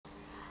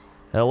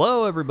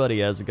Hello everybody,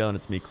 how's it going?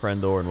 It's me,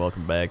 Crendor, and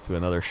welcome back to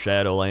another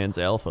Shadowlands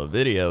Alpha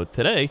video.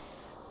 Today,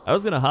 I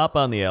was going to hop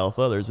on the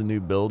Alpha. There's a new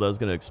build I was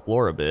going to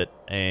explore a bit,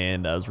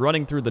 and I was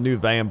running through the new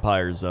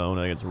Vampire Zone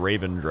against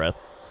Ravendreth,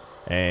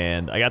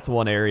 and I got to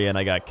one area and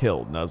I got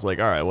killed, and I was like,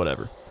 alright,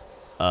 whatever.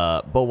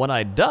 But when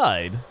I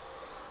died,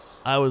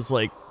 I was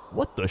like,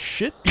 what the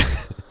shit?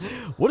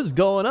 What is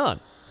going on?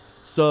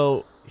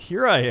 So,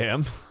 here I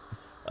am.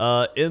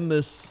 In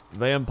this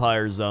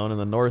vampire zone in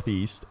the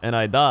northeast, and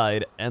I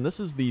died, and this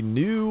is the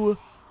new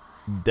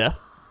death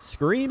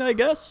screen, I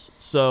guess.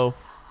 So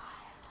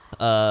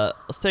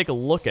let's take a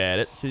look at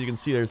it. So you can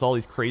see there's all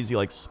these crazy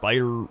like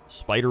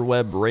spider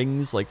web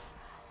rings like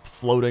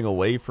floating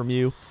away from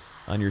you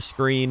on your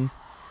screen.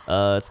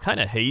 It's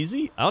kind of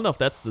hazy. I don't know if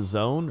that's the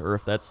zone or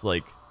if that's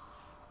like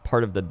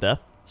part of the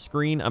death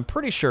screen. I'm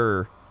pretty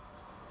sure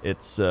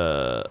it's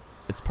part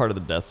of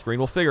the death screen.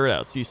 We'll figure it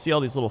out. So you see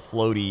all these little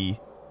floaty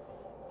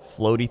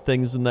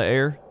things in the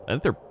air. I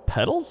think they're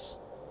petals?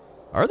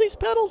 Are these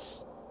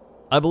petals?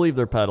 I believe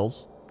they're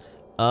petals.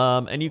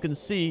 And you can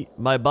see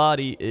my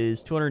body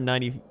is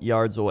 290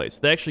 yards away. So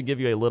they actually give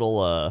you a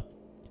little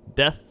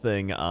death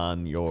thing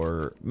on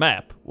your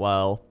map,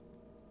 while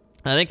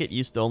I think it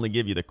used to only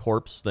give you the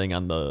corpse thing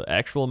on the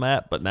actual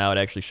map, but now it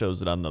actually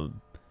shows it on the,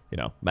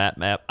 map.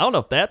 I don't know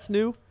if that's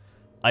new.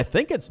 I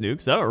think it's new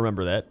because I don't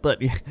remember that.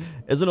 But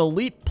as an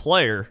elite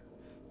player,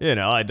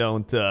 I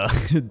don't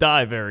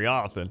die very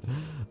often.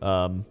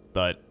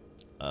 But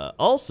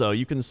also,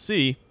 you can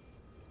see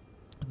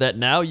that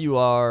now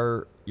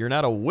you're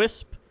not a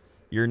wisp.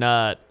 You're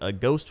not a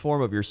ghost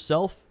form of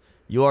yourself.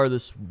 You are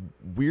this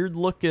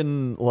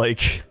weird-looking,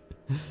 like,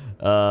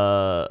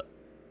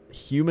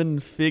 human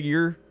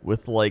figure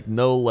with, like,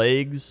 no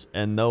legs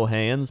and no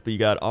hands. But you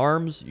got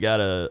arms, you got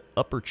a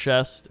upper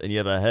chest, and you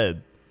have a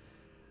head.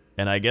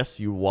 And I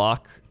guess you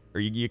walk, or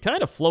you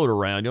kind of float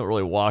around. You don't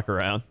really walk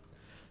around.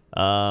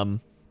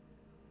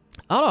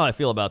 I don't know how I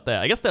feel about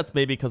that. I guess that's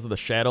maybe because of the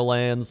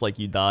Shadowlands. Like,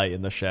 you die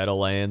in the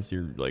Shadowlands.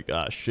 You're like,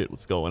 ah, shit,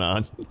 what's going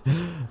on?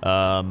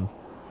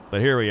 But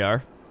here we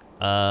are.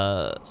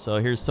 So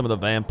here's some of the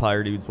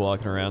vampire dudes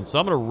walking around. So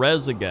I'm going to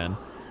res again.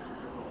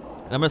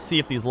 And I'm going to see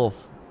if these little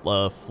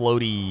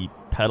floaty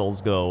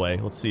petals go away.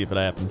 Let's see if it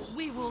happens.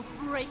 We will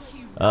break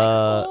you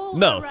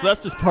no, so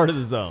that's just part of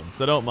the zone.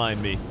 So don't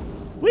mind me.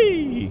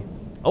 Whee!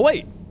 Oh,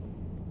 wait.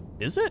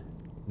 Is it?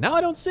 Now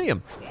I don't see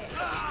him.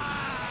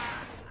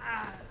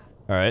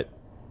 Alright.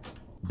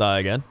 Die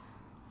again.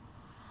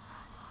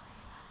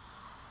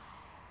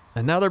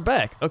 And now they're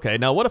back. Okay,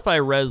 now what if I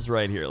res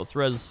right here? Let's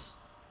res.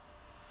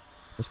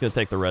 I'm just going to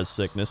take the res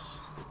sickness.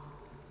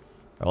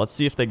 Alright, let's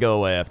see if they go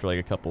away after like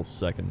a couple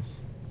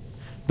seconds.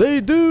 They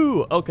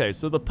do! Okay,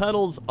 so the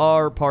petals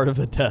are part of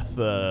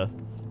the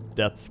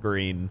death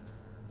screen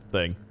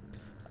thing.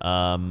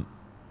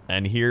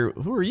 And here,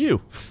 who are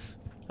you?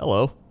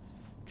 Hello.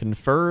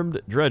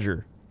 Confirmed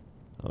Dredger.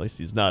 At least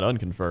he's not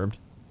unconfirmed.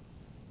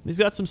 He's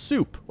got some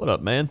soup. What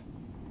up, man?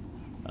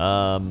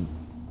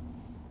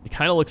 It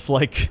kind of looks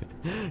like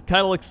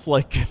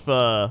if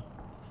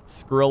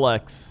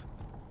Skrillex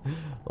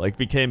like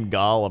became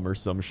Gollum or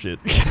some shit.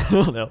 I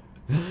don't know.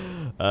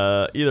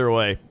 Either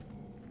way,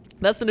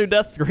 that's the new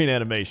death screen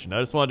animation. I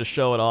just wanted to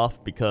show it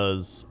off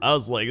because I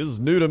was like, this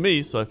is new to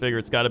me, so I figure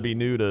it's got to be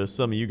new to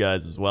some of you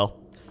guys as well.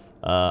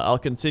 I'll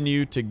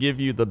continue to give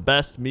you the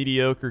best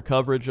mediocre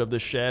coverage of the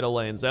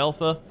Shadowlands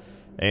Alpha.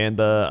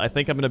 And I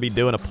think I'm going to be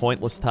doing a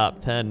pointless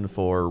top 10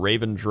 for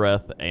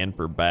Ravendreth and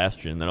for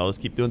Bastion. And I'll just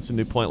keep doing some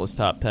new pointless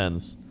top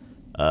 10s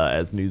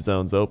as new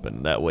zones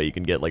open. That way you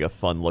can get like a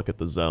fun look at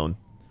the zone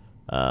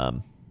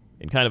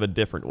in kind of a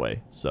different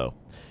way. So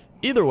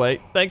either way,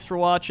 thanks for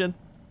watching.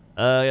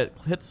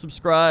 Hit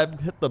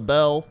subscribe, hit the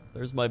bell.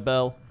 There's my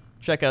bell.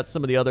 Check out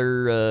some of the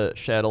other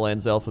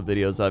Shadowlands Alpha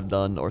videos I've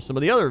done, or some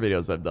of the other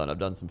videos I've done. I've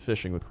done some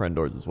fishing with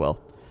Crendors as well.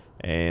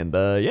 And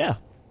yeah.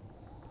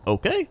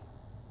 Okay.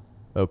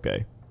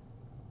 Okay.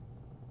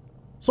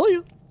 See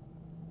you.